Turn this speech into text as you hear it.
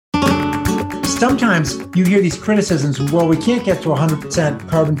Sometimes you hear these criticisms, well, we can't get to a 100%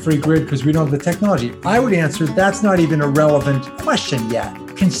 carbon-free grid because we don't have the technology. I would answer that's not even a relevant question yet.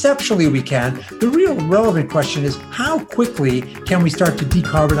 Conceptually, we can. The real relevant question is how quickly can we start to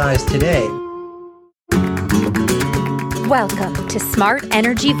decarbonize today? Welcome to Smart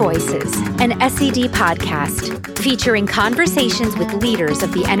Energy Voices, an SED podcast featuring conversations with leaders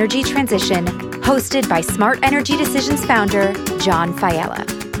of the energy transition, hosted by Smart Energy Decisions founder, John Failla.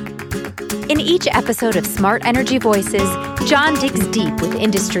 In each episode of Smart Energy Voices, John digs deep with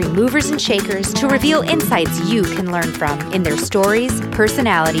industry movers and shakers to reveal insights you can learn from in their stories,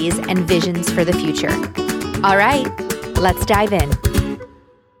 personalities, and visions for the future. All right, let's dive in.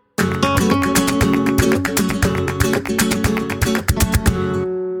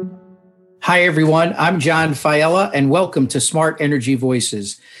 Hi, everyone. I'm John Failla, and welcome to Smart Energy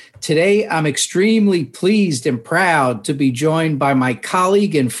Voices. Today, I'm extremely pleased and proud to be joined by my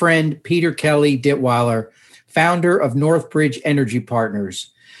colleague and friend, Peter Kelly Dittweiler, founder of Northbridge Energy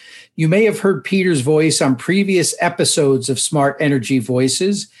Partners. You may have heard Peter's voice on previous episodes of Smart Energy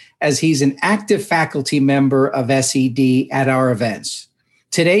Voices, as he's an active faculty member of SED at our events.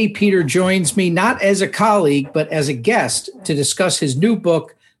 Today, Peter joins me not as a colleague, but as a guest to discuss his new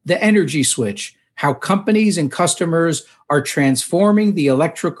book, The Energy Switch: How Companies and Customers Are Transforming the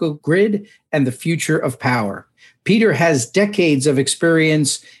Electrical Grid and the Future of Power. Peter has decades of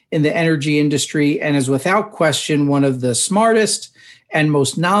experience in the energy industry and is without question one of the smartest and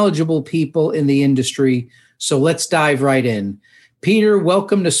most knowledgeable people in the industry. So let's dive right in. Peter,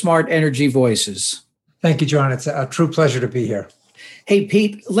 welcome to Smart Energy Voices. Thank you, John. It's a true pleasure to be here. Hey,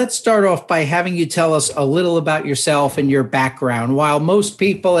 Pete, let's start off by having you tell us a little about yourself and your background. While most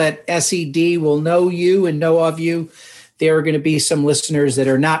people at SED will know you and know of you, there are going to be some listeners that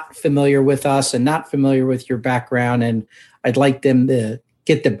are not familiar with us and not familiar with your background, and I'd like them to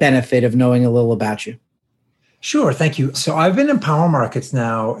get the benefit of knowing a little about you. Sure, thank you. So I've been in power markets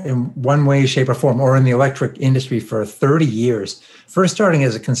now in one way, shape, or form, or in the electric industry for 30 years. First starting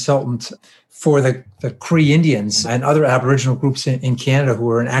as a consultant for the Cree Indians and other Aboriginal groups in Canada who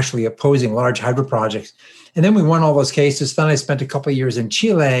were actually opposing large hydro projects. And then we won all those cases. Then I spent a couple of years in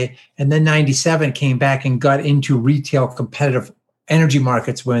Chile, and then 97 came back and got into retail competitive energy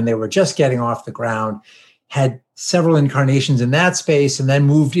markets when they were just getting off the ground, had several incarnations in that space, and then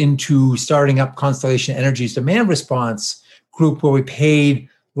moved into starting up Constellation Energy's demand response group, where we paid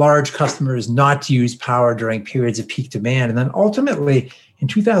large customers not to use power during periods of peak demand. And then ultimately, in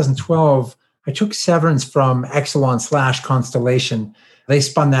 2012, I took severance from Exelon/Constellation. They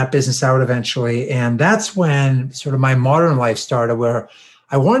spun that business out eventually. And that's when sort of my modern life started, where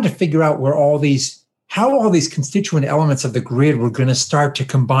I wanted to figure out how all these constituent elements of the grid were going to start to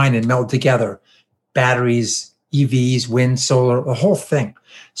combine and meld together. Batteries, EVs, wind, solar, the whole thing.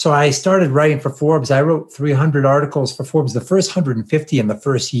 So I started writing for Forbes. I wrote 300 articles for Forbes, the first 150 in the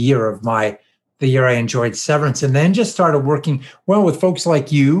first year of the year I enjoyed severance, and then just started working with folks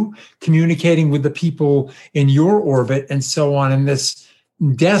like you, communicating with the people in your orbit and so on, in this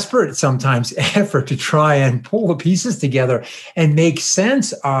desperate sometimes effort to try and pull the pieces together and make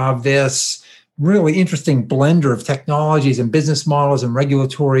sense of this really interesting blender of technologies and business models and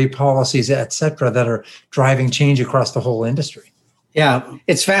regulatory policies, et cetera, that are driving change across the whole industry. Yeah,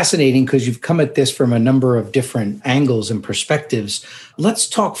 it's fascinating because you've come at this from a number of different angles and perspectives. Let's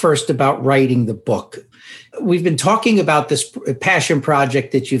talk first about writing the book. We've been talking about this passion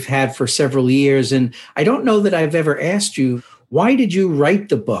project that you've had for several years, and I don't know that I've ever asked you, why did you write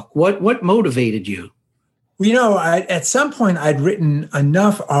the book? What motivated you? At some point, I'd written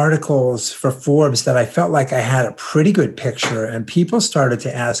enough articles for Forbes that I felt like I had a pretty good picture, and people started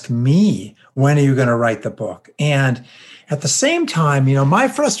to ask me, when are you going to write the book? And at the same time, my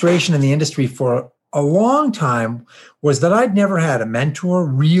frustration in the industry for a long time was that I'd never had a mentor,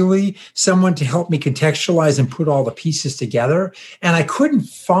 really, someone to help me contextualize and put all the pieces together. And I couldn't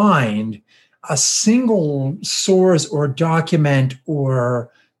find a single source or document or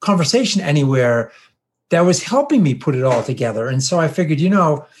conversation anywhere that was helping me put it all together. And so I figured,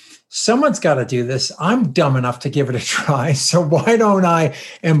 someone's got to do this. I'm dumb enough to give it a try. So why don't I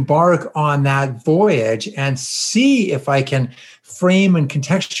embark on that voyage and see if I can frame and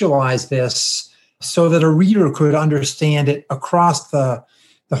contextualize this so that a reader could understand it across the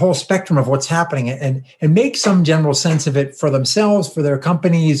whole spectrum of what's happening and make some general sense of it for themselves, for their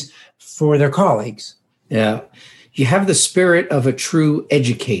companies, for their colleagues. Yeah. You have the spirit of a true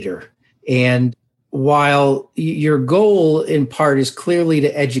educator. And while your goal in part is clearly to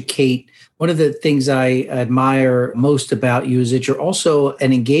educate, one of the things I admire most about you is that you're also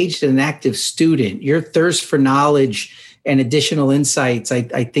an engaged and active student. Your thirst for knowledge and additional insights,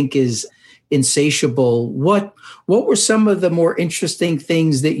 I think, is insatiable. What were some of the more interesting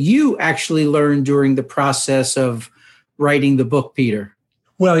things that you actually learned during the process of writing the book, Peter?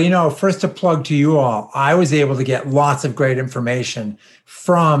 Well, first a plug to you all. I was able to get lots of great information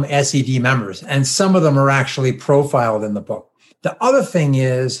from SED members, and some of them are actually profiled in the book. The other thing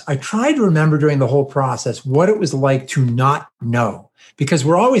is I tried to remember during the whole process what it was like to not know, because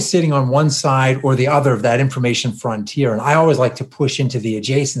we're always sitting on one side or the other of that information frontier. And I always like to push into the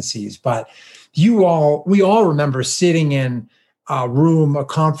adjacencies, but we all remember sitting in a room, a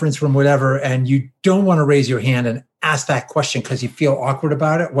conference room, whatever, and you don't want to raise your hand and ask that question because you feel awkward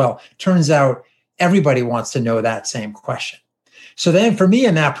about it. Well, turns out everybody wants to know that same question. So then for me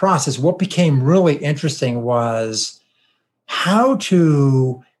in that process, what became really interesting was how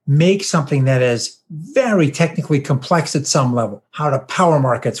to make something that is very technically complex at some level, how do power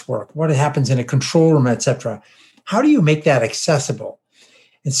markets work, what happens in a control room, et cetera. How do you make that accessible?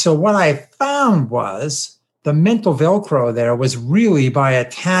 And so what I found was the mental Velcro there was really by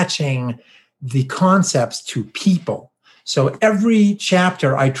attaching the concepts to people. So every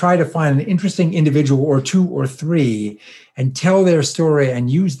chapter, I try to find an interesting individual or two or three and tell their story and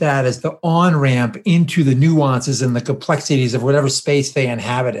use that as the on-ramp into the nuances and the complexities of whatever space they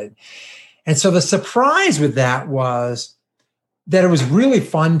inhabited. And so the surprise with that was that it was really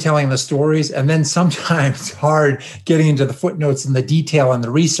fun telling the stories, and then sometimes hard getting into the footnotes and the detail and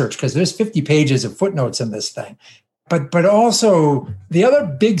the research, because there's 50 pages of footnotes in this thing. But also the other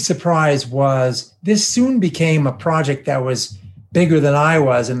big surprise was this soon became a project that was bigger than I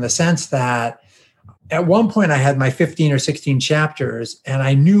was, in the sense that at one point I had my 15 or 16 chapters and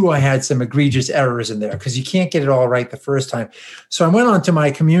I knew I had some egregious errors in there because you can't get it all right the first time. So I went on to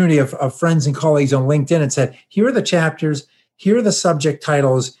my community of friends and colleagues on LinkedIn and said, here are the chapters, here are the subject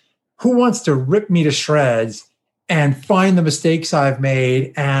titles. Who wants to rip me to shreds and find the mistakes I've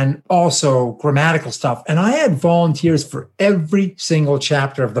made, and also grammatical stuff? And I had volunteers for every single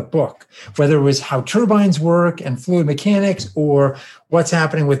chapter of the book, whether it was how turbines work and fluid mechanics or what's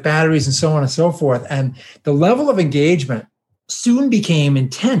happening with batteries and so on and so forth. And the level of engagement soon became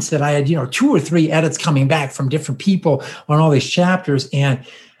intense that I had, 2 or 3 edits coming back from different people on all these chapters. And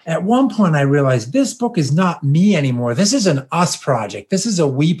at one point I realized this book is not me anymore. This is an us project. This is a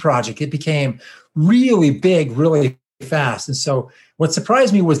we project. It became really big, really fast. And so what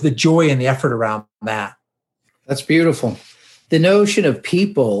surprised me was the joy and the effort around that. That's beautiful. The notion of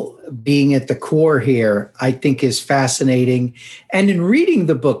people being at the core here, I think, is fascinating. And in reading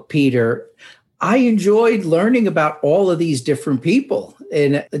the book, Peter, I enjoyed learning about all of these different people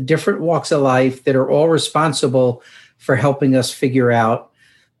in different walks of life that are all responsible for helping us figure out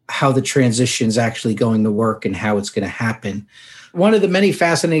how the transition is actually going to work and how it's going to happen. One of the many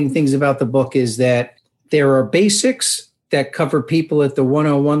fascinating things about the book is that there are basics that cover people at the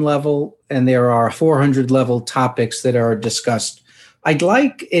 101 level, and there are 400 level topics that are discussed. I'd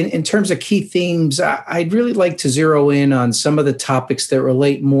like, in terms of key themes, I'd really like to zero in on some of the topics that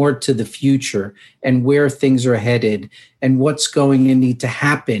relate more to the future and where things are headed and what's going to need to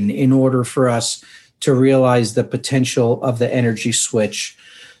happen in order for us to realize the potential of the energy switch.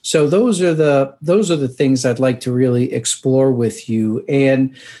 So those are the things I'd like to really explore with you.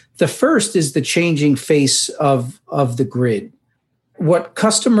 And the first is the changing face of the grid. What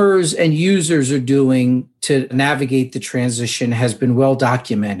customers and users are doing to navigate the transition has been well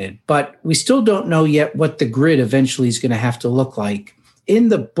documented, but we still don't know yet what the grid eventually is going to have to look like. In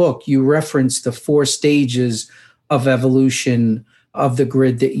the book, you reference the 4 stages of evolution of the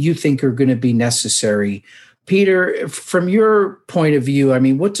grid that you think are going to be necessary. Peter, from your point of view,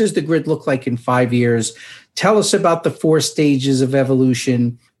 what does the grid look like in 5 years? Tell us about the 4 stages of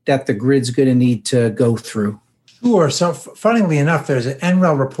evolution that the grid's going to need to go through. Sure. So funnily enough, there's an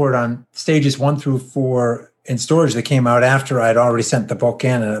NREL report on stages 1 through 4 in storage that came out after I'd already sent the book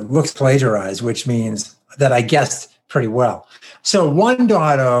in, and it looks plagiarized, which means that I guessed pretty well. So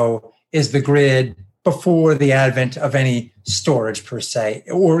 1.0 is the grid before the advent of any storage per se,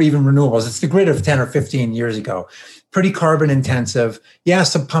 or even renewables. It's the grid of 10 or 15 years ago. Pretty carbon intensive.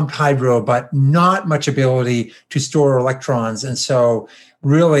 Yes, some pumped hydro, but not much ability to store electrons. And so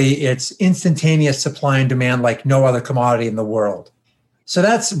really it's instantaneous supply and demand like no other commodity in the world. So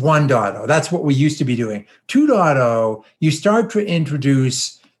that's 1.0. That's what we used to be doing. 2.0, you start to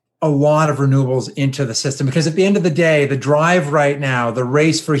introduce a lot of renewables into the system, because at the end of the day, the drive right now, the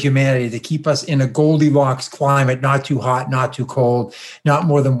race for humanity to keep us in a Goldilocks climate, not too hot, not too cold, not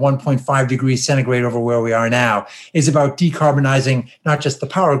more than 1.5 degrees centigrade over where we are now, is about decarbonizing not just the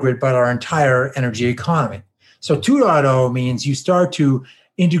power grid, but our entire energy economy. So 2.0 means you start to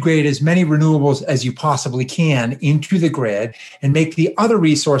integrate as many renewables as you possibly can into the grid and make the other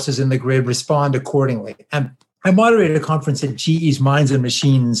resources in the grid respond accordingly. And I moderated a conference at GE's Minds and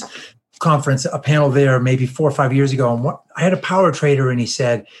Machines conference, a panel there maybe 4 or 5 years ago. And I had a power trader and he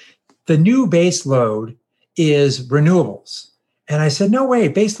said, the new base load is renewables. And I said, no way,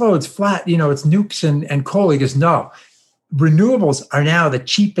 base load's flat, it's nukes and coal. He goes, no, renewables are now the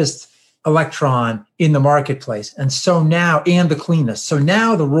cheapest electron in the marketplace. And so now, and the cleanest. So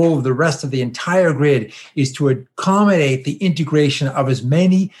now the role of the rest of the entire grid is to accommodate the integration of as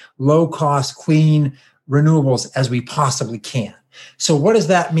many low-cost, clean renewables as we possibly can. So what does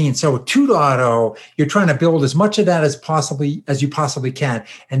that mean? So 2.0, you're trying to build as much of that as you possibly can.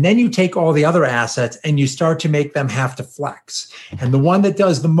 And then you take all the other assets and you start to make them have to flex. And the one that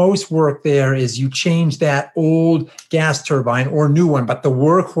does the most work there is you change that old gas turbine or new one, but the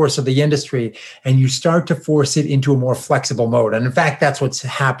workhorse of the industry, and you start to force it into a more flexible mode. And in fact, that's what's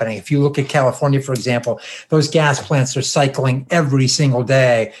happening. If you look at California, for example, those gas plants are cycling every single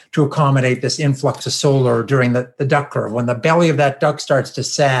day to accommodate this influx of solar during the duck curve. When the belly of that duct starts to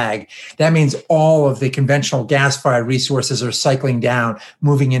sag, that means all of the conventional gas-fired resources are cycling down,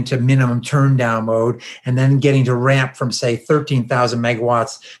 moving into minimum turn-down mode, and then getting to ramp from, say, 13,000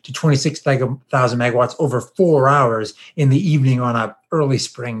 megawatts to 26,000 megawatts over 4 hours in the evening on an early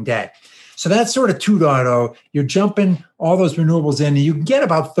spring day. So that's sort of 2.0. You're jumping all those renewables in, and you can get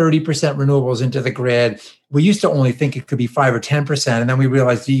about 30% renewables into the grid. We used to only think it could be 5 or 10%. And then we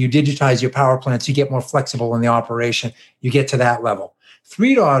realized you digitize your power plants, you get more flexible in the operation, you get to that level.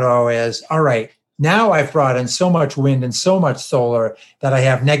 3.0 is, all right, now I've brought in so much wind and so much solar that I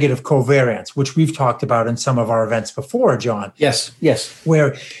have negative covariance, which we've talked about in some of our events before, John. Yes.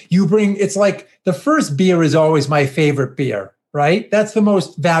 Where you bring, it's like the first beer is always my favorite beer, right? That's the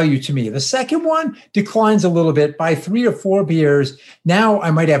most value to me. The second one declines a little bit. By 3 or 4 beers, now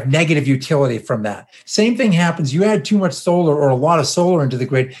I might have negative utility from that. Same thing happens. You add too much solar or a lot of solar into the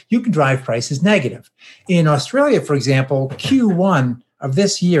grid, you can drive prices negative. In Australia, for example, Q1 of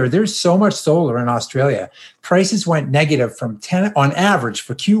this year, there's so much solar in Australia. Prices went negative from 10 on average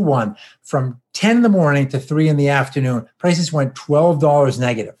for Q1 from 10 in the morning to 3 in the afternoon. Prices went $12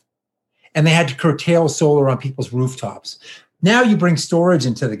 negative. And they had to curtail solar on people's rooftops. Now you bring storage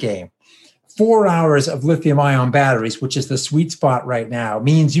into the game. 4 hours of lithium-ion batteries, which is the sweet spot right now,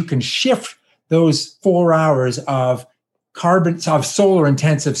 means you can shift those 4 hours of solar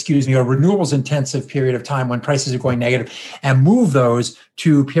intensive, or renewables intensive period of time when prices are going negative and move those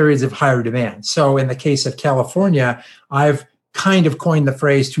to periods of higher demand. So in the case of California, I've kind of coined the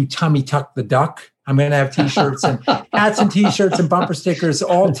phrase to tummy tuck the duck. I'm going to have T-shirts and hats and T-shirts and bumper stickers,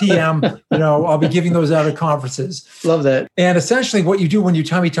 all TM. I'll be giving those out at conferences. Love that. And essentially what you do when you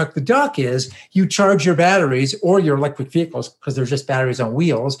tummy tuck the duck is you charge your batteries or your electric vehicles, because they're just batteries on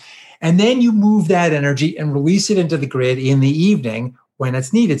wheels. And then you move that energy and release it into the grid in the evening when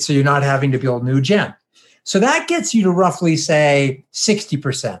it's needed. So you're not having to build new gen. So that gets you to roughly, say,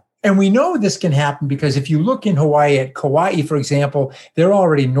 60%. And we know this can happen because if you look in Hawaii, at Kauai, for example, they're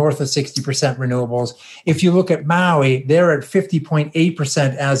already north of 60% renewables. If you look at Maui, they're at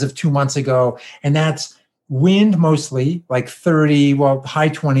 50.8% as of 2 months ago. And that's wind mostly, like 30, high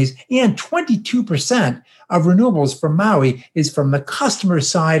 20s, and 22% of renewables from Maui is from the customer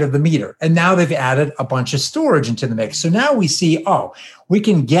side of the meter. And now they've added a bunch of storage into the mix. So now we see, we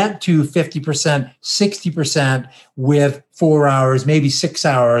can get to 50%, 60% with 4 hours, maybe 6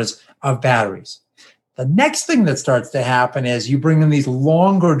 hours of batteries. The next thing that starts to happen is you bring in these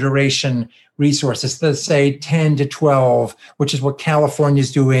longer duration resources, let's say 10 to 12, which is what California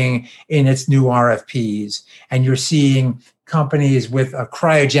is doing in its new RFPs. And you're seeing companies with a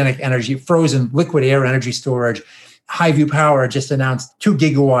cryogenic energy, frozen liquid air energy storage. Highview Power just announced 2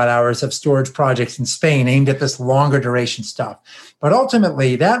 gigawatt hours of storage projects in Spain aimed at this longer duration stuff. But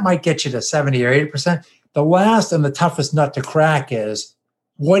ultimately, that might get you to 70 or 80%. The last and the toughest nut to crack is,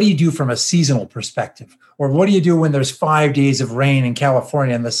 what do you do from a seasonal perspective? Or what do you do when there's 5 days of rain in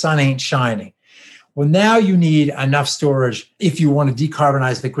California and the sun ain't shining? Well, now you need enough storage if you want to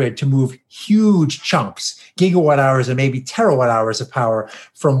decarbonize the grid to move huge chunks, gigawatt hours and maybe terawatt hours of power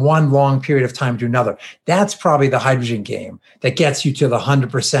from one long period of time to another. That's probably the hydrogen game that gets you to the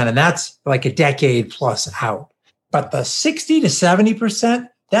 100%. And that's like a decade plus out. But the 60 to 70%,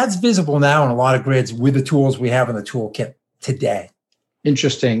 that's visible now in a lot of grids with the tools we have in the toolkit today.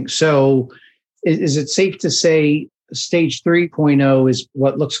 Interesting. So is it safe to say stage 3.0 is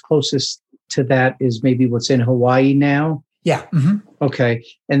what looks closest to that is maybe what's in Hawaii now? Yeah. Mm-hmm. Okay.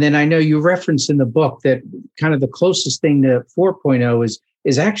 And then I know you referenced in the book that kind of the closest thing to 4.0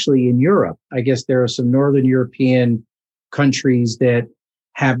 is actually in Europe. I guess there are some Northern European countries that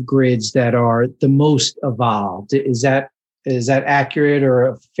have grids that are the most evolved. Is that accurate or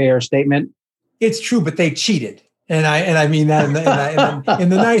a fair statement? It's true, but they cheated. And I mean that in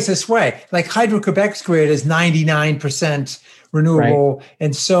the nicest way. Like Hydro-Quebec's grid is 99% renewable, right.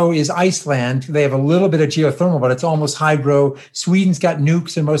 And so is Iceland. They have a little bit of geothermal, but it's almost hydro. Sweden's got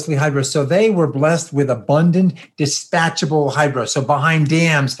nukes and mostly hydro. So they were blessed with abundant dispatchable hydro. So behind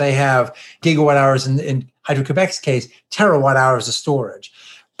dams, they have gigawatt hours, in Hydro-Quebec's case, terawatt hours of storage.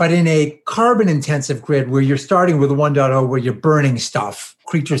 But in a carbon-intensive grid where you're starting with a 1.0, where you're burning stuff,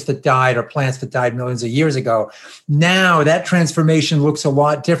 creatures that died or plants that died millions of years ago, now that transformation looks a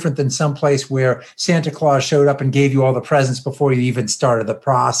lot different than someplace where Santa Claus showed up and gave you all the presents before you even started the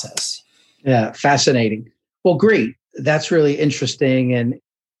process. Yeah, fascinating. Well, great. That's really interesting and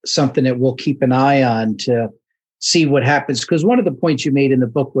something that we'll keep an eye on to see what happens. Because one of the points you made in the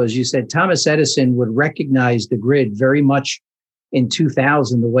book was you said Thomas Edison would recognize the grid very much in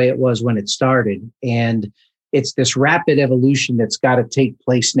 2000, the way it was when it started. And it's this rapid evolution that's got to take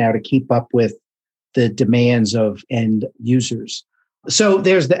place now to keep up with the demands of end users. So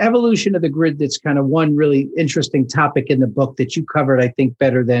there's the evolution of the grid. That's kind of one really interesting topic in the book that you covered, I think,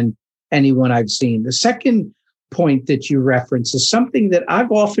 better than anyone I've seen. The second point that you reference is something that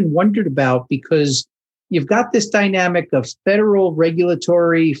I've often wondered about, because you've got this dynamic of federal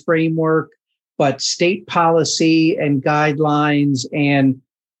regulatory framework, but state policy and guidelines, and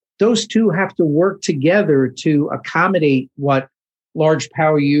those two have to work together to accommodate what large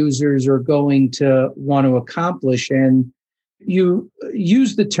power users are going to want to accomplish. And you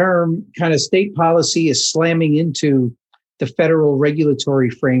use the term kind of state policy is slamming into the federal regulatory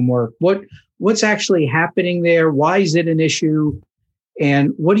framework. What's actually happening there? Why is it an issue?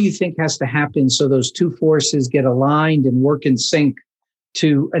 And what do you think has to happen so those two forces get aligned and work in sync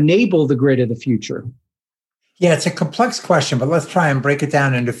to enable the grid of the future? Yeah, it's a complex question, but let's try and break it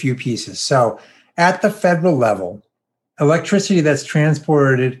down into a few pieces. So at the federal level, electricity that's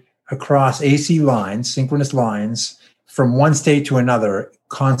transported across AC lines, synchronous lines, from one state to another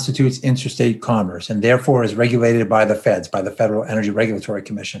constitutes interstate commerce and therefore is regulated by the feds, by the Federal Energy Regulatory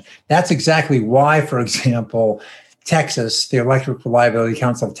Commission. That's exactly why, for example, Texas, the Electric Reliability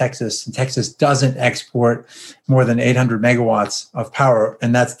Council of Texas doesn't export more than 800 megawatts of power,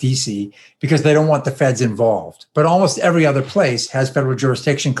 and that's DC, because they don't want the feds involved. But almost every other place has federal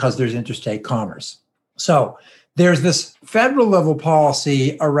jurisdiction because there's interstate commerce. So there's this federal level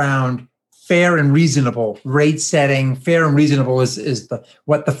policy around fair and reasonable rate setting. Fair and reasonable is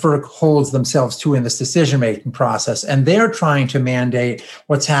what the FERC holds themselves to in this decision-making process. And they're trying to mandate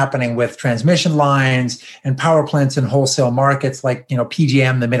what's happening with transmission lines and power plants in wholesale markets like,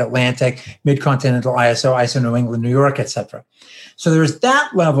 PJM, the Mid-Atlantic, Mid-Continental ISO New England, New York, et cetera. So there's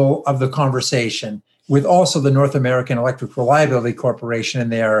that level of the conversation with also the North American Electric Reliability Corporation in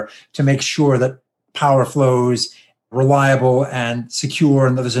there to make sure that power flows reliable and secure,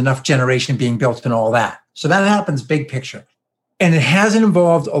 and that there's enough generation being built and all that. So that happens big picture. And it hasn't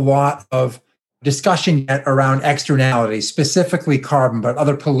involved a lot of discussion yet around externalities, specifically carbon, but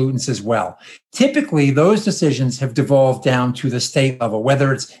other pollutants as well. Typically, those decisions have devolved down to the state level,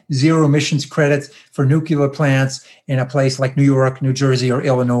 whether it's zero emissions credits for nuclear plants in a place like New York, New Jersey, or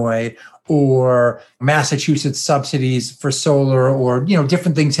Illinois, or Massachusetts subsidies for solar, or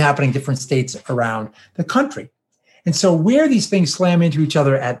different things happening in different states around the country. And so where these things slam into each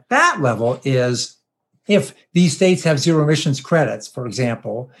other at that level is if these states have zero emissions credits, for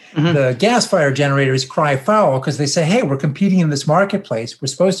example, the gas-fired generators cry foul because they say, hey, we're competing in this marketplace. We're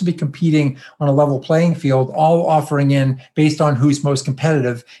supposed to be competing on a level playing field, all offering in based on who's most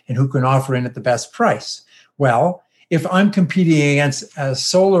competitive and who can offer in at the best price. Well, if I'm competing against a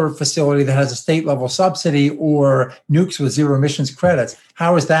solar facility that has a state-level subsidy or nukes with zero emissions credits,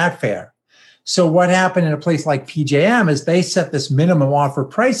 how is that fair? So what happened in a place like PJM is they set this minimum offer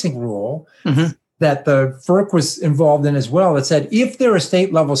pricing rule that the FERC was involved in as well. That said, if there are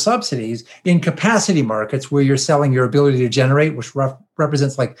state level subsidies in capacity markets where you're selling your ability to generate, which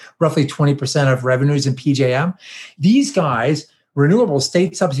represents like roughly 20% of revenues in PJM, these guys, renewable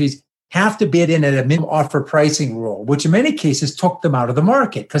state subsidies, have to bid in at a minimum offer pricing rule, which in many cases took them out of the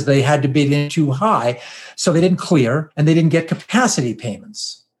market because they had to bid in too high. So they didn't clear and they didn't get capacity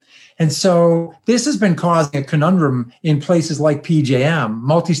payments. And so this has been causing a conundrum in places like PJM,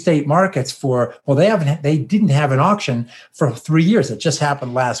 multi-state markets they didn't have an auction for 3 years. It just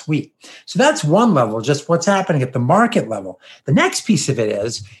happened last week. So that's one level, just what's happening at the market level. The next piece of it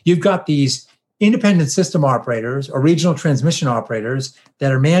is you've got these independent system operators or regional transmission operators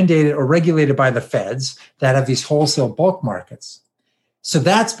that are mandated or regulated by the feds that have these wholesale bulk markets. So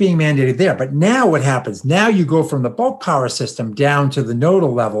that's being mandated there. But now what happens? Now you go from the bulk power system down to the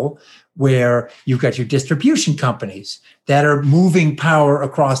nodal level where you've got your distribution companies that are moving power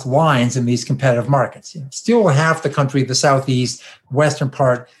across lines in these competitive markets. Still half the country, the Southeast, Western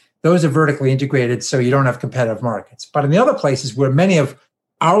part, those are vertically integrated, so you don't have competitive markets. But in the other places where many of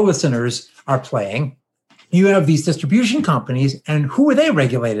our listeners are playing, you have these distribution companies, and who are they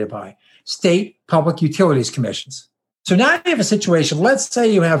regulated by? State Public Utilities Commissions. So now you have a situation, let's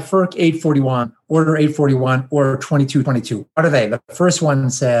say you have FERC 841, Order 841, or 2222. What are they? The first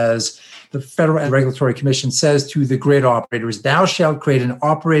one says, the Federal Regulatory Commission says to the grid operators, thou shalt create an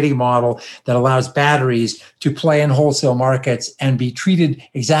operating model that allows batteries to play in wholesale markets and be treated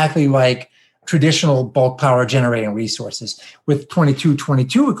exactly like traditional bulk power generating resources. With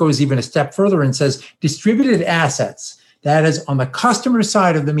 2222, it goes even a step further and says distributed assets, that is on the customer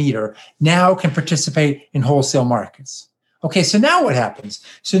side of the meter, now can participate in wholesale markets. Okay, so now what happens?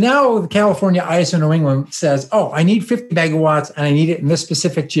 So now the California ISO New England says, oh, I need 50 megawatts and I need it in this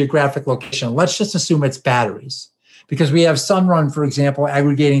specific geographic location. Let's just assume it's batteries. Because we have Sunrun, for example,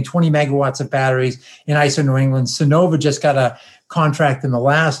 aggregating 20 megawatts of batteries in ISO New England. Sunnova just got a contract in the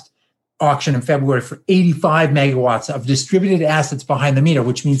last auction in February for 85 megawatts of distributed assets behind the meter,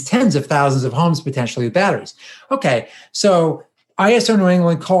 which means tens of thousands of homes potentially with batteries. Okay, so ISO New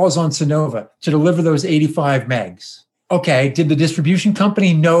England calls on Sunnova to deliver those 85 megs. Okay, did the distribution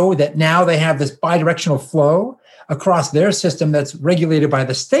company know that now they have this bidirectional flow across their system that's regulated by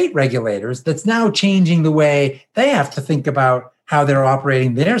the state regulators that's now changing the way they have to think about how they're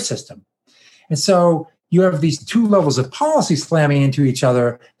operating their system? And so you have these two levels of policy slamming into each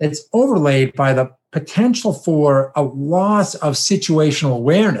other that's overlaid by the potential for a loss of situational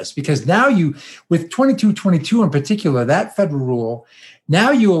awareness. Because now you, with 2222 in particular, that federal rule,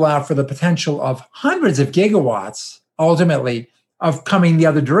 now you allow for the potential of hundreds of gigawatts, ultimately, of coming the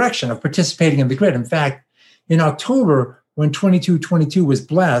other direction, of participating in the grid. In fact, in October, when 2222 was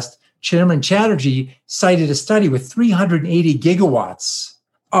blessed, Chairman Chatterjee cited a study with 380 gigawatts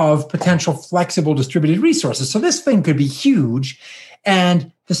of potential flexible distributed resources. So this thing could be huge.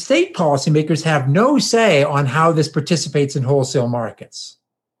 And the state policymakers have no say on how this participates in wholesale markets.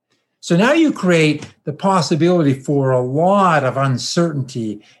 So now you create the possibility for a lot of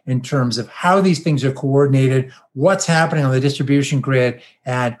uncertainty in terms of how these things are coordinated, what's happening on the distribution grid,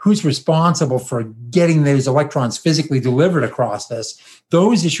 and who's responsible for getting those electrons physically delivered across this.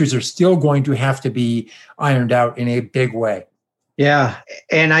 Those issues are still going to have to be ironed out in a big way. Yeah.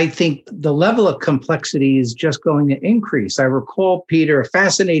 And I think the level of complexity is just going to increase. I recall, Peter, a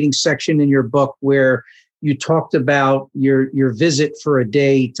fascinating section in your book where you talked about your visit for a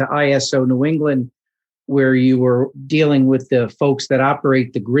day to ISO New England, where you were dealing with the folks that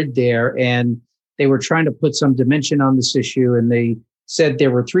operate the grid there. And they were trying to put some dimension on this issue. And they said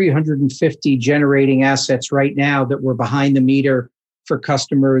there were 350 generating assets right now that were behind the meter for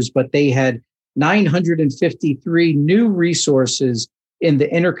customers, but they had 953 new resources in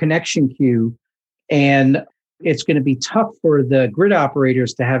the interconnection queue. And it's going to be tough for the grid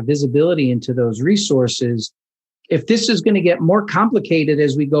operators to have visibility into those resources. If this is going to get more complicated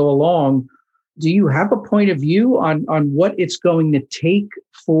as we go along, do you have a point of view on what it's going to take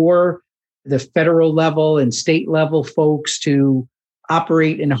for the federal level and state level folks to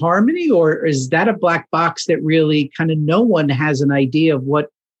operate in harmony? Or is that a black box that really kind of no one has an idea of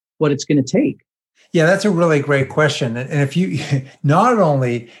what it's going to take? Yeah, that's a really great question. And if you, not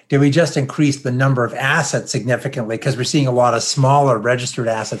only did we just increase the number of assets significantly, because we're seeing a lot of smaller registered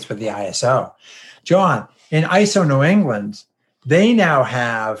assets with the ISO. John, in ISO New England, they now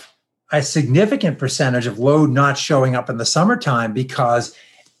have a significant percentage of load not showing up in the summertime because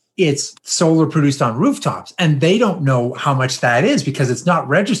it's solar produced on rooftops. And they don't know how much that is because it's not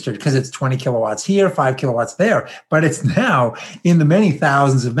registered, because it's 20 kilowatts here, 5 kilowatts there. But it's now in the many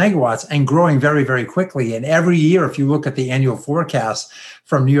thousands of megawatts and growing very, very quickly. And every year, if you look at the annual forecasts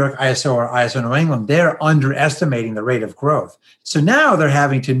from New York ISO or ISO New England, they're underestimating the rate of growth. So now they're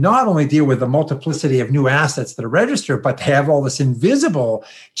having to not only deal with the multiplicity of new assets that are registered, but they have all this invisible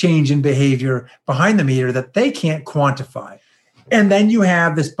change in behavior behind the meter that they can't quantify. And then you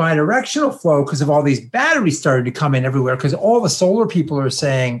have this bidirectional flow because of all these batteries starting to come in everywhere, because all the solar people are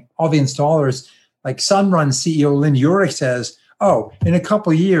saying, all the installers, like Sunrun CEO Lynn Urick says, oh, in a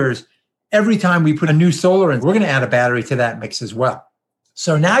couple of years, every time we put a new solar in, we're going to add a battery to that mix as well.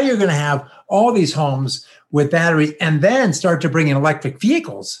 So now you're going to have all these homes with batteries and then start to bring in electric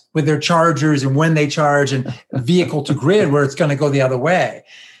vehicles with their chargers and when they charge and vehicle to grid where it's going to go the other way.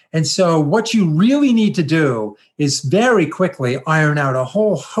 And so what you really need to do is very quickly iron out a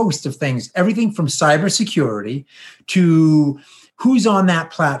whole host of things, everything from cybersecurity to who's on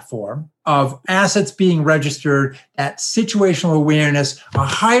that platform, of assets being registered, that situational awareness, a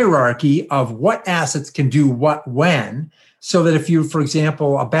hierarchy of what assets can do what when, so that if you, for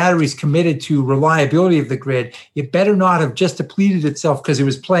example, a battery is committed to reliability of the grid, it better not have just depleted itself because it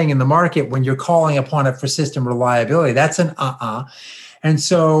was playing in the market when you're calling upon it for system reliability. That's an And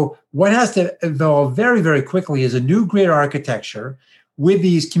so what has to evolve very, very quickly is a new grid architecture with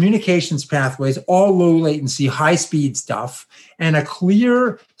these communications pathways, all low latency, high speed stuff, and a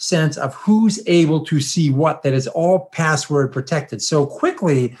clear sense of who's able to see what, that is all password protected. So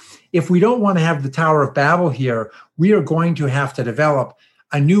quickly, if we don't want to have the Tower of Babel here, we are going to have to develop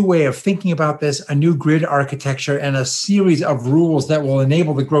a new way of thinking about this, a new grid architecture, and a series of rules that will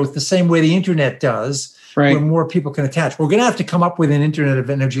enable the growth the same way the internet does, right, where more people can attach. We're going to have to come up with an Internet of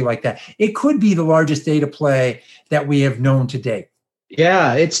Energy like that. It could be the largest data play that we have known to date.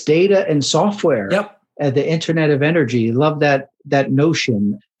 Yeah, it's data and software. Yep. The Internet of Energy. Love that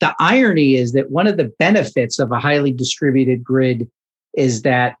notion. The irony is that one of the benefits of a highly distributed grid is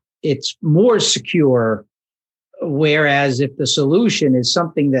that it's more secure, whereas if the solution is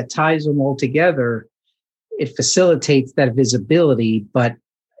something that ties them all together, it facilitates that visibility, but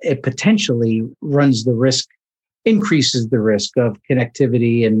it potentially runs the risk, increases the risk of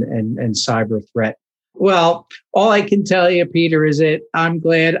connectivity and cyber threat. Well, all I can tell you, Peter, is that I'm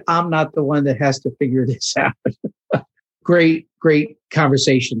glad I'm not the one that has to figure this out. Great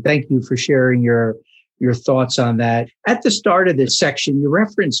conversation. Thank you for sharing your thoughts on that. At the start of this section, you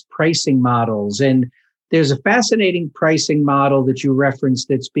referenced pricing models, and there's a fascinating pricing model that you referenced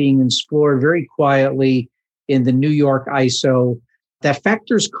that's being explored very quietly in the New York ISO that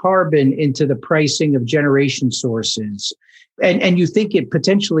factors carbon into the pricing of generation sources. And you think it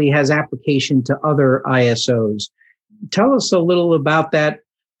potentially has application to other ISOs. Tell us a little about that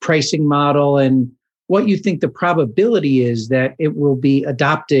pricing model and what you think the probability is that it will be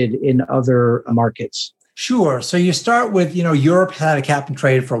adopted in other markets. Sure. So you start with, Europe had a cap and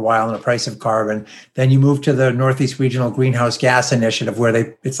trade for a while on the price of carbon. Then you move to the Northeast Regional Greenhouse Gas Initiative,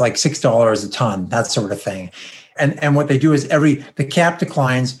 where it's like $6 a ton, that sort of thing. And what they do is the cap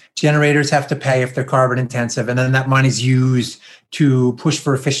declines, generators have to pay if they're carbon intensive, and then that money's used to push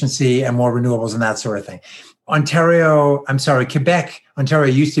for efficiency and more renewables and that sort of thing. Quebec,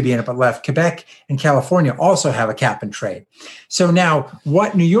 Ontario used to be in it but left. Quebec and California also have a cap and trade. So now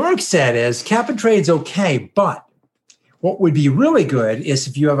what New York said is cap and trade's okay, but what would be really good is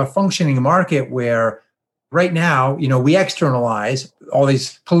if you have a functioning market where right now, we externalize all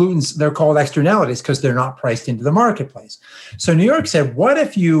these pollutants. They're called externalities because they're not priced into the marketplace. So New York said, what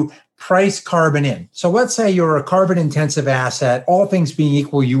if you price carbon in? So let's say you're a carbon intensive asset, all things being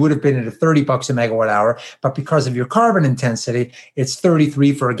equal, you would have been at $30 a megawatt hour, but because of your carbon intensity, it's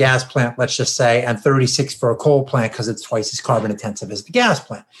 33 for a gas plant, let's just say, and 36 for a coal plant because it's twice as carbon intensive as the gas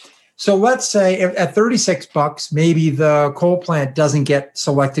plant. So let's say at $36, maybe the coal plant doesn't get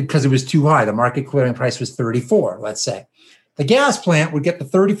selected because it was too high. The market clearing price was 34, let's say. The gas plant would get the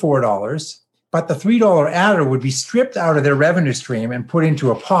 $34, but the $3 adder would be stripped out of their revenue stream and put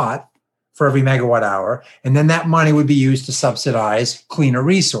into a pot for every megawatt hour. And then that money would be used to subsidize cleaner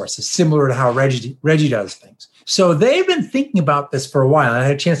resources, similar to how Reggie does things. So they've been thinking about this for a while. I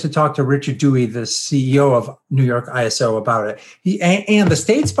had a chance to talk to Richard Dewey, the CEO of New York ISO, about it. And the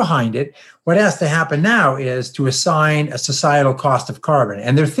states behind it. What has to happen now is to assign a societal cost of carbon.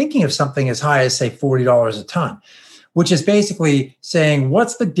 And they're thinking of something as high as, say, $40 a ton, which is basically saying,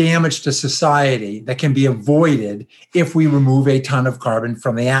 what's the damage to society that can be avoided if we remove a ton of carbon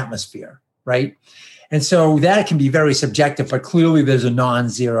from the atmosphere, right? And so that can be very subjective, but clearly there's a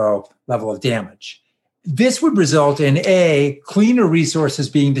non-zero level of damage. This would result in A, cleaner resources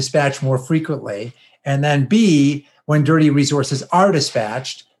being dispatched more frequently, and then B, when dirty resources are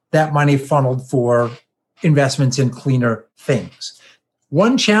dispatched, that money funneled for investments in cleaner things.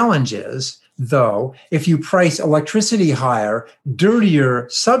 One challenge is, though, if you price electricity higher, dirtier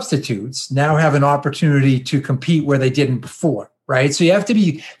substitutes now have an opportunity to compete where they didn't before, right? So you have to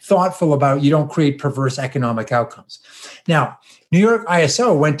be thoughtful about you don't create perverse economic outcomes. Now, New York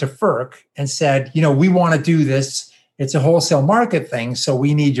ISO went to FERC and said, we want to do this. It's a wholesale market thing, so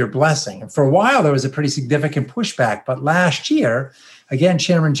we need your blessing. And for a while, there was a pretty significant pushback. But last year, again,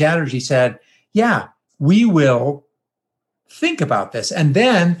 Chairman Chatterjee said, yeah, we will think about this. And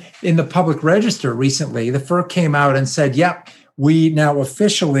then in the public register recently, the FERC came out and said, yep, we now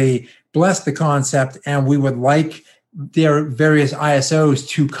officially bless the concept and we would like their various ISOs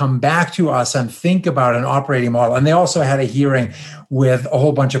to come back to us and think about an operating model. And they also had a hearing with a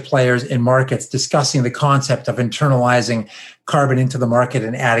whole bunch of players in markets discussing the concept of internalizing carbon into the market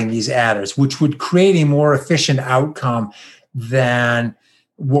and adding these adders, which would create a more efficient outcome than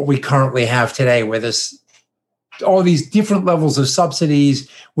what we currently have today, where there's all these different levels of subsidies,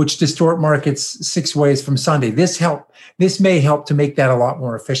 which distort markets 6 ways from Sunday. This may help to make that a lot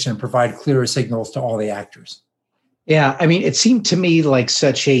more efficient and provide clearer signals to all the actors. Yeah, I mean, it seemed to me like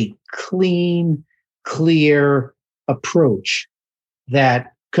such a clean, clear approach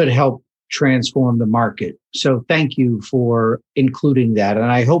that could help transform the market. So thank you for including that. And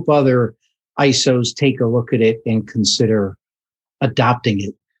I hope other ISOs take a look at it and consider adopting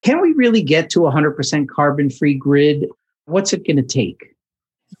it. Can we really get to 100% carbon-free grid? What's it going to take?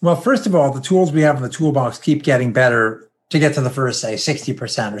 Well, first of all, the tools we have in the toolbox keep getting better to get to the first, say, 60%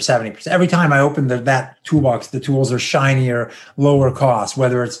 or 70%. Every time I open that toolbox, the tools are shinier, lower cost,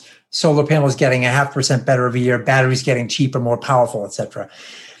 whether it's solar panels getting 0.5% better every year, batteries getting cheaper, more powerful, et cetera.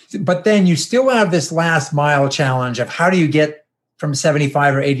 But then you still have this last mile challenge of how do you get from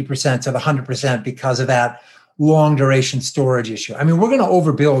 75 or 80% to the 100% because of that long duration storage issue. I mean, we're going to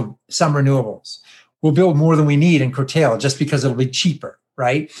overbuild some renewables. We'll build more than we need and curtail just because it'll be cheaper,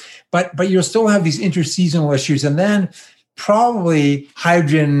 right? But you'll still have these interseasonal issues. And then probably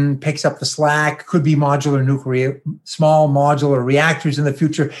hydrogen picks up the slack, could be modular nuclear, small modular reactors in the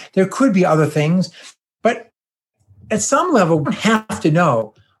future. There could be other things. But at some level, we don't have to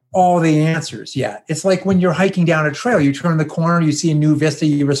know all the answers yet. It's like when you're hiking down a trail, you turn the corner, you see a new vista,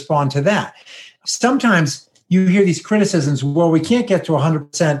 you respond to that. Sometimes you hear these criticisms, well, we can't get to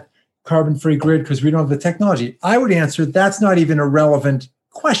 100% carbon-free grid because we don't have the technology. I would answer that's not even a relevant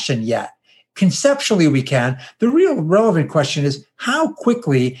question yet. Conceptually, we can. The real relevant question is how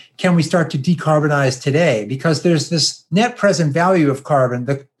quickly can we start to decarbonize today? Because there's this net present value of carbon.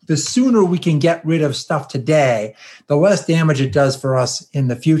 The sooner we can get rid of stuff today, the less damage it does for us in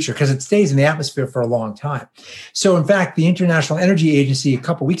the future because it stays in the atmosphere for a long time. So in fact, the International Energy Agency a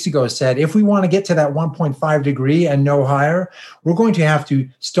couple of weeks ago said, if we want to get to that 1.5 degree and no higher, we're going to have to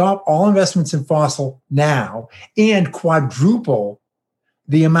stop all investments in fossil now and quadruple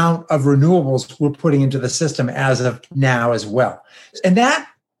the amount of renewables we're putting into the system as of now as well. And that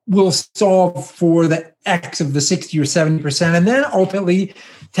will solve for the X of the 60 or 70%. And then ultimately,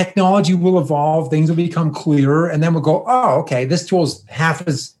 technology will evolve, things will become clearer, and then we'll go, oh, okay, this tool is half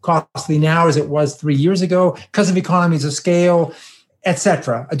as costly now as it was 3 years ago because of economies of scale, et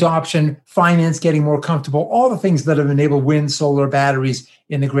cetera. Adoption, finance getting more comfortable, all the things that have enabled wind, solar, batteries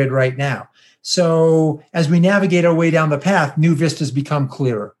in the grid right now. So as we navigate our way down the path, new vistas become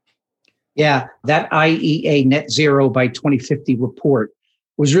clearer. Yeah, that IEA Net Zero by 2050 report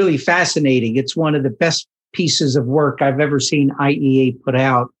was really fascinating. It's one of the best pieces of work I've ever seen IEA put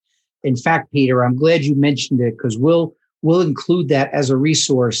out. In fact, Peter, I'm glad you mentioned it because we'll include that as a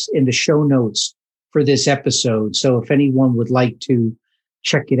resource in the show notes for this episode. So if anyone would like to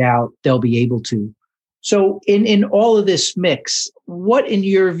check it out, they'll be able to. So in all of this mix, what in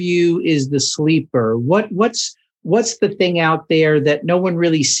your view is the sleeper? What's the thing out there that no one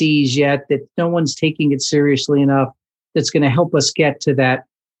really sees yet, that no one's taking it seriously enough, that's going to help us get to that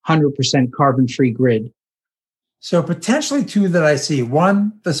 100% carbon-free grid? So potentially two that I see.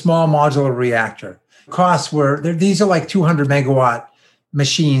 One, the small modular reactor. Costs these are like 200 megawatt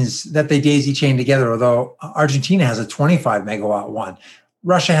machines that they daisy chain together, although Argentina has a 25 megawatt one.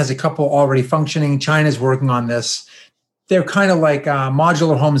 Russia has a couple already functioning. China's working on this. They're kind of like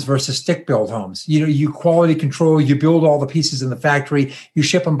modular homes versus stick-built homes. You quality control, you build all the pieces in the factory, you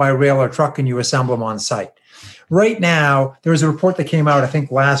ship them by rail or truck, and you assemble them on site. Right now, there was a report that came out, I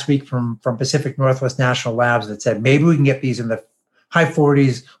think, last week from Pacific Northwest National Labs that said maybe we can get these in the high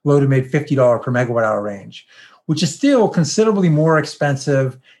 40s, low to mid $50 per megawatt hour range, which is still considerably more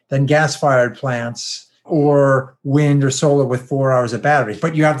expensive than gas-fired plants or wind or solar with 4 hours of batteries.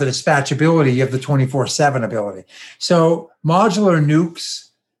 But you have the dispatchability, you have the 24/7 ability. So modular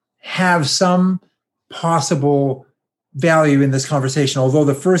nukes have some possible value in this conversation, although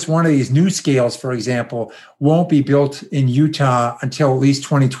the first one of these new scales, for example, won't be built in Utah until at least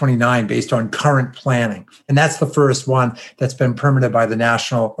 2029 based on current planning. And that's the first one that's been permitted by the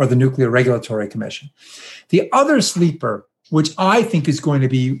National or the Nuclear Regulatory Commission. The other sleeper, which I think is going to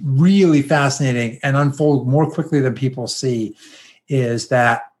be really fascinating and unfold more quickly than people see, is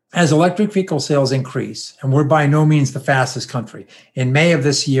that as electric vehicle sales increase, and we're by no means the fastest country. In May of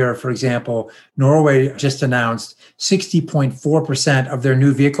this year, for example, Norway just announced 60.4% of their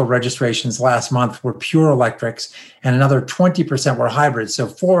new vehicle registrations last month were pure electrics, and another 20% were hybrids. So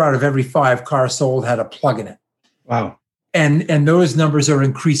 4 out of every 5 cars sold had a plug in it. Wow. And those numbers are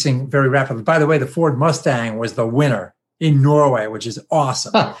increasing very rapidly. By the way, the Ford Mustang was the winner in Norway, which is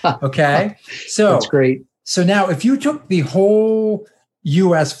awesome. Okay. So that's great. So now if you took the whole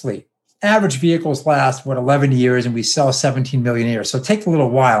US fleet average vehicles last, 11 years, and we sell 17 million a year. So it takes a little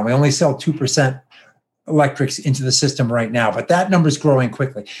while. We only sell 2% electrics into the system right now, but that number is growing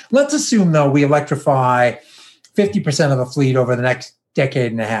quickly. Let's assume, though, we electrify 50% of the fleet over the next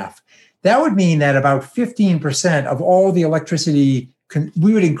decade and a half. That would mean that about 15% of all the electricity,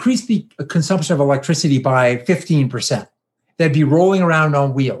 we would increase the consumption of electricity by 15%. That'd be rolling around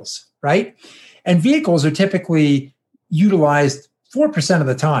on wheels, right? And vehicles are typically utilized 4% of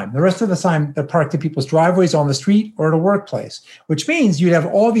the time. The rest of the time, they're parked in people's driveways, on the street, or at a workplace, which means you'd have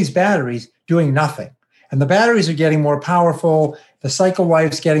all these batteries doing nothing. And the batteries are getting more powerful. The cycle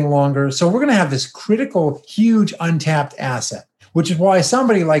life's getting longer. So we're going to have this critical, huge, untapped asset, which is why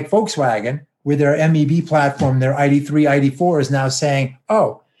somebody like Volkswagen, with their MEB platform, their ID3, ID4, is now saying,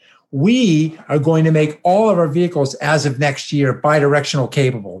 oh, we are going to make all of our vehicles as of next year bidirectional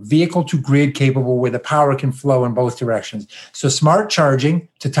capable, vehicle to grid capable, where the power can flow in both directions. So smart charging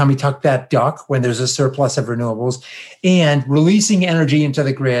to tummy tuck that duck when there's a surplus of renewables, and releasing energy into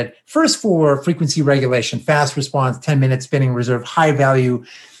the grid, first for frequency regulation, fast response, 10-minute spinning reserve, high value,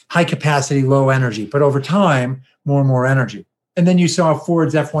 high capacity, low energy, but over time, more and more energy. And then you saw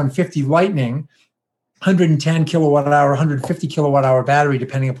Ford's F-150 Lightning, 110 kilowatt hour, 150 kilowatt hour battery,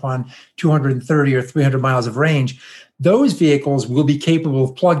 depending upon 230 or 300 miles of range. Those vehicles will be capable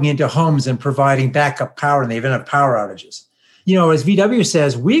of plugging into homes and providing backup power in the event of power outages. You know, as VW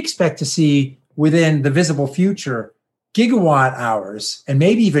says, we expect to see within the visible future gigawatt hours and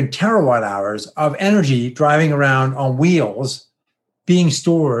maybe even terawatt hours of energy driving around on wheels, being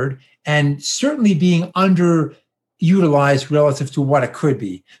stored, and certainly being underutilized relative to what it could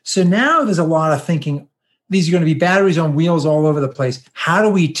be. So now there's a lot of thinking. These are going to be batteries on wheels all over the place. How do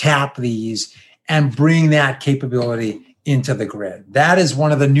we tap these and bring that capability into the grid? That is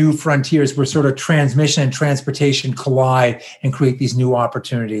one of the new frontiers where sort of transmission and transportation collide and create these new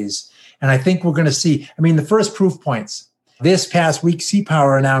opportunities. And I think we're going to see, the first proof points. This past week,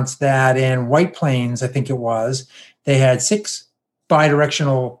 CPower announced that in White Plains, I think it was, they had 6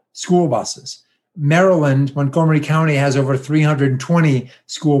 bidirectional school buses. Maryland, Montgomery County has over 320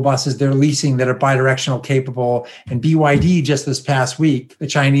 school buses they're leasing that are bidirectional capable. And BYD just this past week, the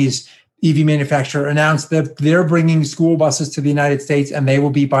Chinese EV manufacturer, announced that they're bringing school buses to the United States and they will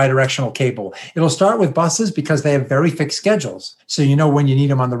be bidirectional capable. It'll start with buses because they have very fixed schedules. So you know when you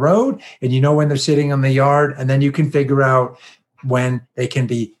need them on the road and you know when they're sitting on the yard, and then you can figure out when they can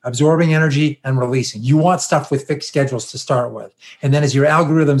be absorbing energy and releasing. You want stuff with fixed schedules to start with. And then as your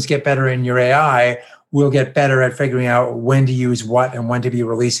algorithms get better and your AI will get better at figuring out when to use what and when to be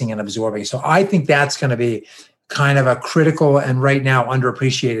releasing and absorbing. So I think that's going to be kind of a critical and right now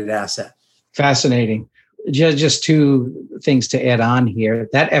underappreciated asset. Fascinating. Just 2 things to add on here.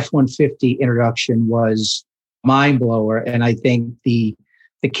 That F-150 introduction was mind blower. And I think the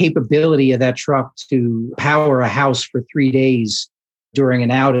capability of that truck to power a house for 3 days during an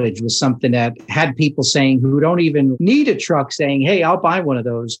outage was something that had people saying who don't even need a truck saying, hey, I'll buy one of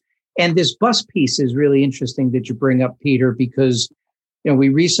those. And this bus piece is really interesting that you bring up, Peter, because we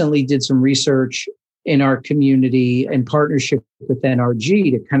recently did some research in our community in partnership with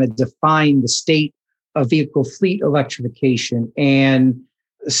NRG to kind of define the state of vehicle fleet electrification. And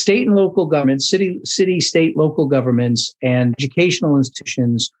state and local governments, city, state, local governments, and educational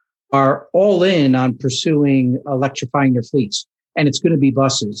institutions are all in on pursuing electrifying their fleets. And it's going to be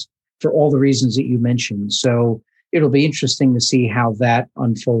buses for all the reasons that you mentioned. So it'll be interesting to see how that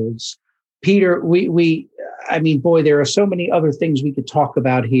unfolds. Peter, there are so many other things we could talk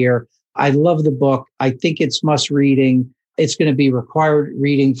about here. I love the book. I think it's must reading. It's going to be required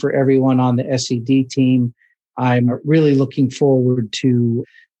reading for everyone on the SED team. I'm really looking forward to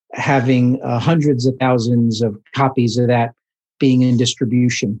having hundreds of thousands of copies of that being in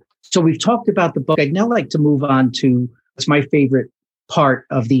distribution. So we've talked about the book. I'd now like to move on to what's my favorite part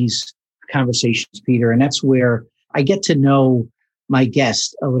of these conversations, Peter, and that's where I get to know my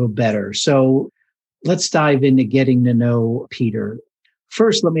guest a little better. So let's dive into getting to know Peter.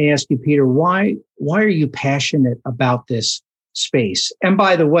 First, let me ask you, Peter, why are you passionate about this space? And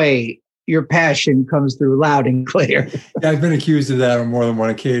by the way, your passion comes through loud and clear. Yeah, I've been accused of that on more than one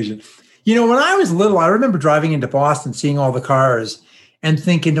occasion. When I was little, I remember driving into Boston, seeing all the cars and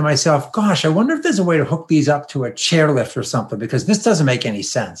thinking to myself, gosh, I wonder if there's a way to hook these up to a chairlift or something, because this doesn't make any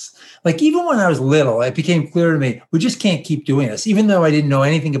sense. Like, even when I was little, it became clear to me, we just can't keep doing this, even though I didn't know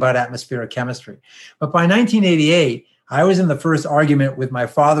anything about atmospheric chemistry. But by 1988, I was in the first argument with my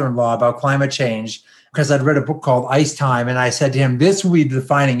father-in-law about climate change because I'd read a book called Ice Time. And I said to him, this will be the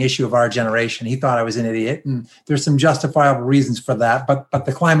defining issue of our generation. He thought I was an idiot. And there's some justifiable reasons for that. But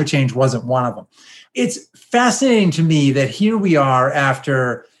the climate change wasn't one of them. It's fascinating to me that here we are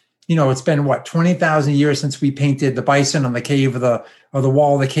after It's been 20,000 years since we painted the bison on the cave of the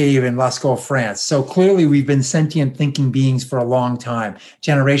wall of the cave in Lascaux, France. So clearly we've been sentient thinking beings for a long time,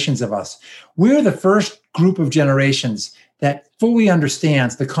 generations of us. We're the first group of generations that fully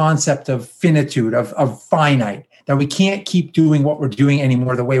understands the concept of finitude, of finite, that we can't keep doing what we're doing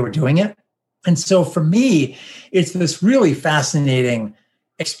anymore the way we're doing it. And so for me, it's this really fascinating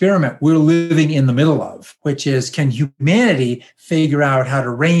experiment we're living in the middle of, which is, can humanity figure out how to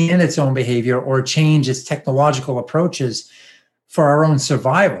rein in its own behavior or change its technological approaches for our own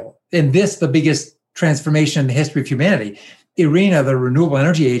survival? And this, the biggest transformation in the history of humanity. IRENA, the Renewable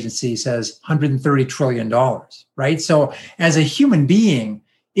Energy Agency, says $130 trillion, right? So as a human being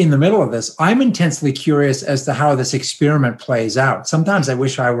in the middle of this, I'm intensely curious as to how this experiment plays out. Sometimes I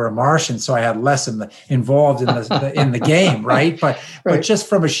wish I were a Martian so I had less involved in the game, right? But just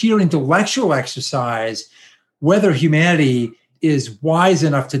from a sheer intellectual exercise, whether humanity is wise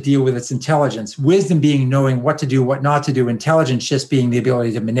enough to deal with its intelligence, wisdom being knowing what to do, what not to do, intelligence just being the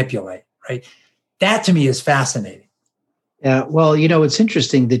ability to manipulate, right? That to me is fascinating. Yeah, well, it's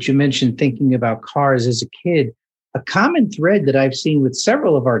interesting that you mentioned thinking about cars as a kid. A common thread that I've seen with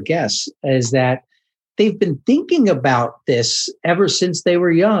several of our guests is that they've been thinking about this ever since they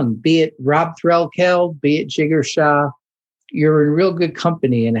were young, be it Rob Threlkeld, be it Jigar Shah. You're in real good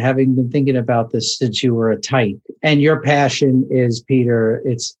company and having been thinking about this since you were a tyke. And your passion is, Peter,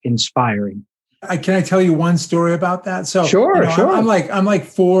 it's inspiring. Can I tell you one story about that? So sure. I'm like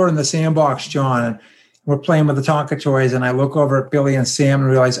 4 in the sandbox, John, and we're playing with the Tonka toys. And I look over at Billy and Sam and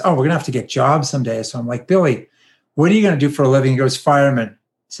realize, we're going to have to get jobs someday. So I'm like, Billy, what are you going to do for a living? He goes, fireman. I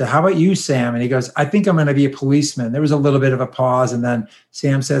said, how about you, Sam? And he goes, I think I'm going to be a policeman. There was a little bit of a pause. And then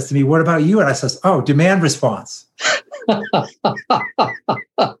Sam says to me, what about you? And I says, demand response.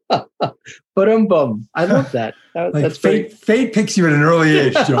 Ba-dum-bum. I love that. That's fate picks you at an early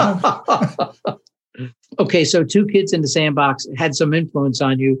age, John. Okay, so 2 kids in the sandbox had some influence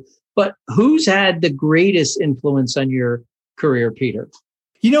on you. But who's had the greatest influence on your career, Peter?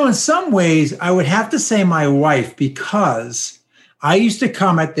 In some ways, I would have to say my wife, because I used to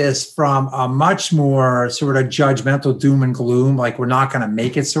come at this from a much more sort of judgmental doom and gloom, like we're not going to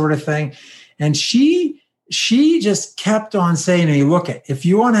make it sort of thing. And she just kept on saying to me, look, if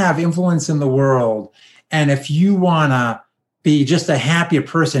you want to have influence in the world and if you want to be just a happier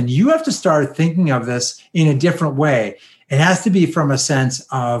person, you have to start thinking of this in a different way. It has to be from a sense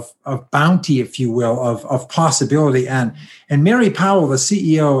of bounty, if you will, of possibility. And Mary Powell, the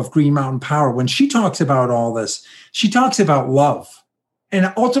CEO of Green Mountain Power, when she talks about all this, she talks about love.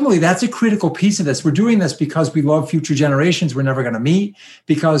 And ultimately, that's a critical piece of this. We're doing this because we love future generations we're never going to meet,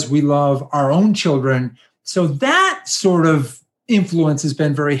 because we love our own children. So that sort of influence has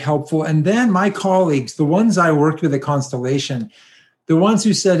been very helpful. And then my colleagues, the ones I worked with at Constellation, the ones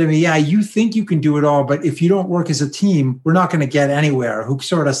who said to me, yeah, you think you can do it all, but if you don't work as a team, we're not going to get anywhere, who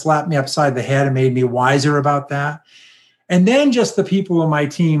sort of slapped me upside the head and made me wiser about that. And then just the people on my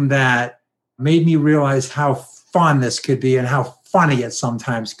team that made me realize how fun this could be and how funny it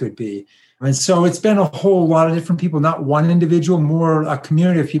sometimes could be. And so it's been a whole lot of different people, not one individual, more a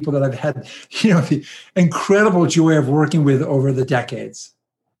community of people that I've had, the incredible joy of working with over the decades.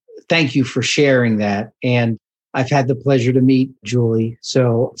 Thank you for sharing that. And I've had the pleasure to meet Julie.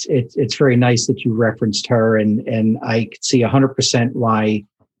 So it's very nice that you referenced her, and I could see 100% why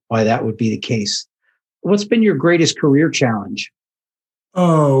that would be the case. What's been your greatest career challenge?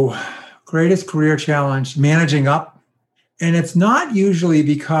 Greatest career challenge, managing up. And it's not usually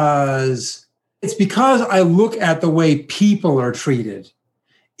because I look at the way people are treated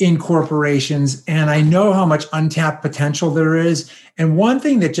in corporations, and I know how much untapped potential there is. And one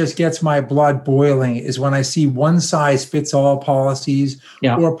thing that just gets my blood boiling is when I see one size fits all policies,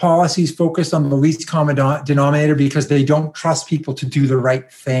 or policies focused on the least common denominator because they don't trust people to do the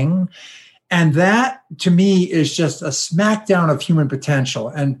right thing. And that to me is just a smackdown of human potential.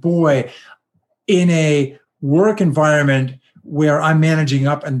 And boy, in a work environment where I'm managing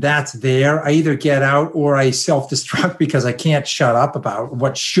up and that's there, I either get out or I self-destruct because I can't shut up about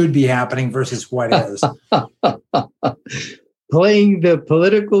what should be happening versus what is. Playing the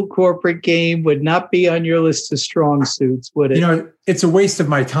political corporate game would not be on your list of strong suits, would it? It's a waste of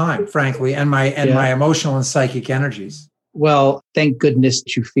my time, frankly, and my emotional and psychic energies. Well, thank goodness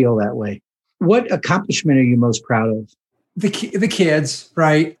that you feel that way. What accomplishment are you most proud of? The kids,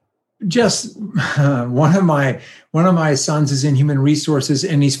 right? Just one of my sons is in human resources,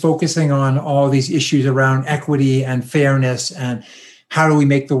 and he's focusing on all these issues around equity and fairness and how do we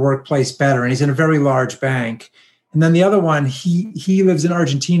make the workplace better. And he's in a very large bank. And then the other one, he lives in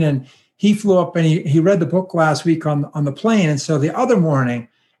Argentina, and he flew up and he read the book last week on the plane. And so the other morning,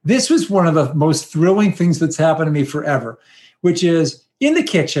 This was one of the most thrilling things that's happened to me forever, which is in the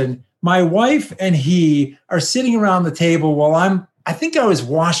kitchen, my wife and he are sitting around the table while I think I was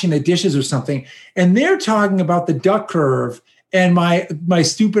washing the dishes or something, and they're talking about the duck curve and my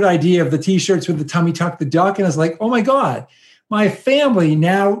stupid idea of the t-shirts with the tummy tuck, the duck. And I was like, oh my God, my family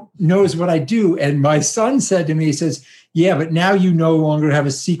now knows what I do. And my son said to me, he says, yeah, but now you no longer have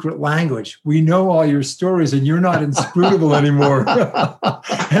a secret language. We know all your stories and you're not inscrutable anymore.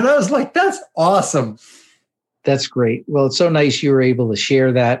 And I was like, that's awesome. That's great. Well, it's so nice you were able to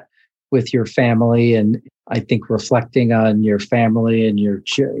share that with your family. And I think reflecting on your family and your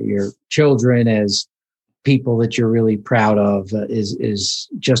children as people that you're really proud of is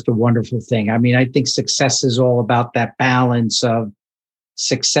just a wonderful thing. I mean, I think success is all about that balance of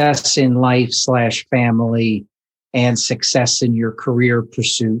success in life/family and success in your career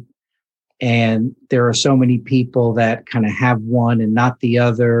pursuit. And there are so many people that kind of have one and not the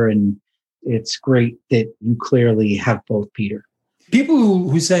other. And it's great that you clearly have both, Peter. People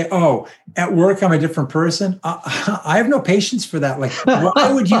who say, oh, at work, I'm a different person. I have no patience for that. Like,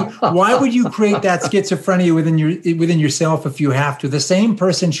 why would you create that schizophrenia within yourself if you have to? The same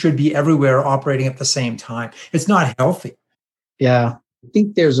person should be everywhere operating at the same time. It's not healthy. Yeah. I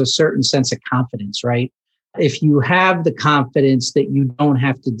think there's a certain sense of confidence, right? If you have the confidence that you don't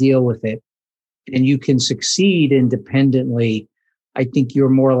have to deal with it and you can succeed independently, I think you're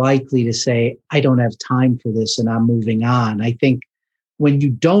more likely to say, I don't have time for this and I'm moving on. I think when you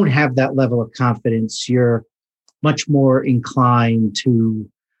don't have that level of confidence, you're much more inclined to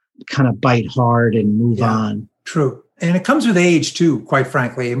kind of bite hard and move on. True. And it comes with age too, quite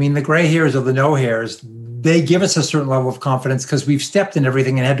frankly. I mean, the gray hairs or the no hairs, they give us a certain level of confidence because we've stepped in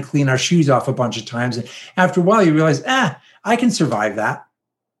everything and had to clean our shoes off a bunch of times. And after a while, you realize, I can survive that.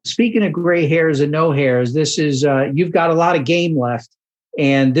 Speaking of gray hairs and no hairs, this is, you've got a lot of game left.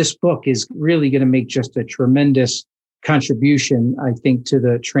 And this book is really going to make just a tremendous contribution, I think, to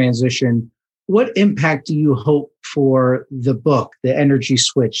the transition. What impact do you hope for the book, The Energy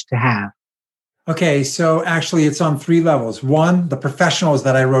Switch, to have? Okay, so actually it's on 3 levels. One, the professionals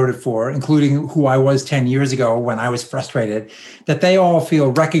that I wrote it for, including who I was 10 years ago when I was frustrated, that they all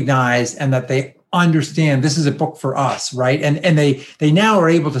feel recognized and that they understand this is a book for us, right? And they now are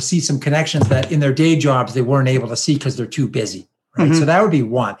able to see some connections that in their day jobs they weren't able to see because they're too busy, right? Mm-hmm. So that would be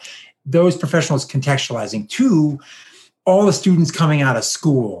one. Those professionals contextualizing. 2, all the students coming out of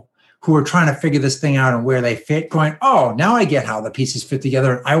school who are trying to figure this thing out and where they fit, going, oh, now I get how the pieces fit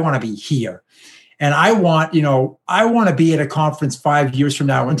together. And I want to be here. And I want to be at a conference 5 years from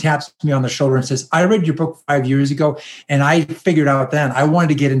now and taps me on the shoulder and says, I read your book 5 years ago and I figured out then I wanted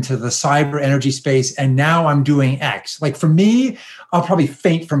to get into the cyber energy space and now I'm doing X. Like for me, I'll probably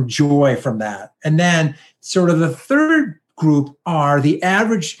faint from joy from that. And then sort of the third group are the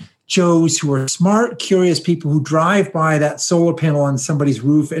average Joes who are smart, curious people who drive by that solar panel on somebody's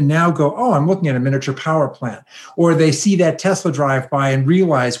roof and now go, oh, I'm looking at a miniature power plant. Or they see that Tesla drive by and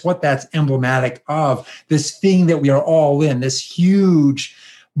realize what that's emblematic of, this thing that we are all in, this huge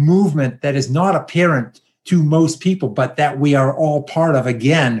movement that is not apparent to most people, but that we are all part of,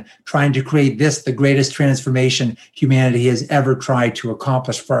 again, trying to create this, the greatest transformation humanity has ever tried to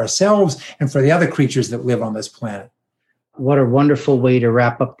accomplish for ourselves and for the other creatures that live on this planet. What a wonderful way to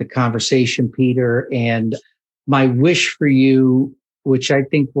wrap up the conversation, Peter. And my wish for you, which I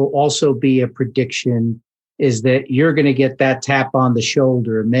think will also be a prediction, is that you're going to get that tap on the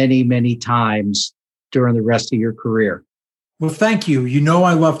shoulder many, many times during the rest of your career. Well, thank you. You know,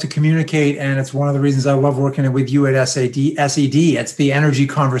 I love to communicate, and it's one of the reasons I love working with you at SED. It's the energy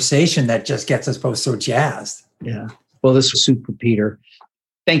conversation that just gets us both so jazzed. Yeah. Well, this was super, Peter.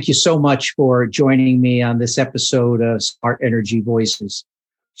 Thank you so much for joining me on this episode of Smart Energy Voices.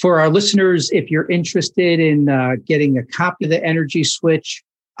 For our listeners, if you're interested in getting a copy of the Energy Switch,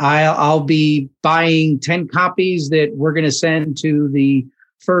 I'll be buying 10 copies that we're going to send to the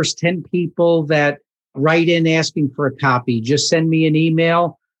first 10 people that write in asking for a copy. Just send me an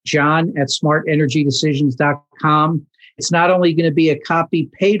email, john@smartenergydecisions.com. It's not only going to be a copy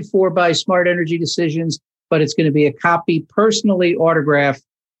paid for by Smart Energy Decisions, but it's going to be a copy personally autographed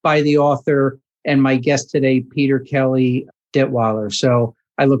by the author and my guest today, Peter Kelly Detweiler. So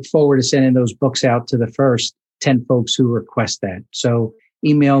I look forward to sending those books out to the first 10 folks who request that. So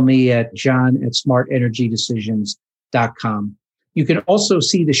email me at john@smartenergydecisions.com. You can also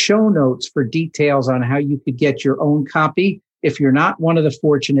see the show notes for details on how you could get your own copy. If you're not one of the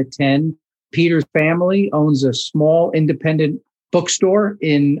fortunate 10, Peter's family owns a small independent bookstore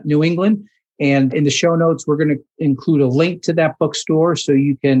in New England. And in the show notes, we're going to include a link to that bookstore so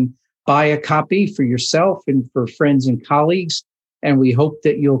you can buy a copy for yourself and for friends and colleagues. And we hope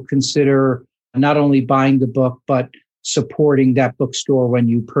that you'll consider not only buying the book, but supporting that bookstore when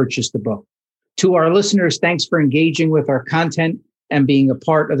you purchase the book. To our listeners, thanks for engaging with our content and being a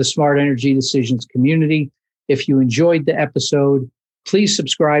part of the Smart Energy Decisions community. If you enjoyed the episode, please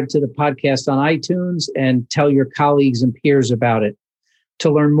subscribe to the podcast on iTunes and tell your colleagues and peers about it.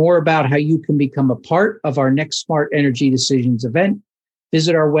 To learn more about how you can become a part of our next Smart Energy Decisions event,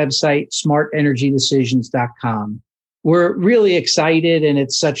 visit our website, smartenergydecisions.com. We're really excited, and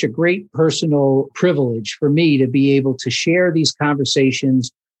it's such a great personal privilege for me to be able to share these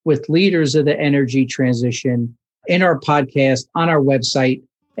conversations with leaders of the energy transition in our podcast, on our website,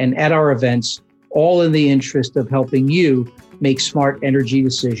 and at our events, all in the interest of helping you make smart energy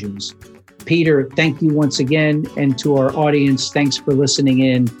decisions. Peter, thank you once again. And to our audience, thanks for listening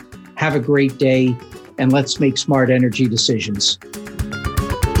in. Have a great day, and let's make smart energy decisions.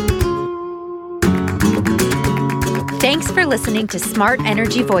 Thanks for listening to Smart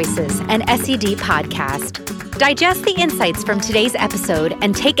Energy Voices, an SED podcast. Digest the insights from today's episode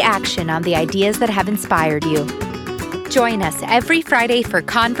and take action on the ideas that have inspired you. Join us every Friday for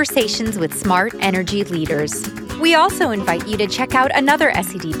conversations with smart energy leaders. We also invite you to check out another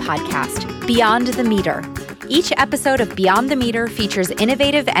SED podcast, Beyond the Meter. Each episode of Beyond the Meter features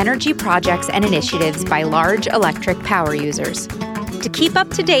innovative energy projects and initiatives by large electric power users. To keep up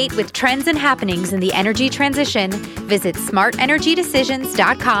to date with trends and happenings in the energy transition, visit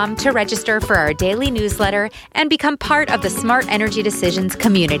smartenergydecisions.com to register for our daily newsletter and become part of the Smart Energy Decisions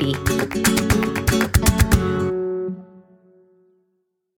community.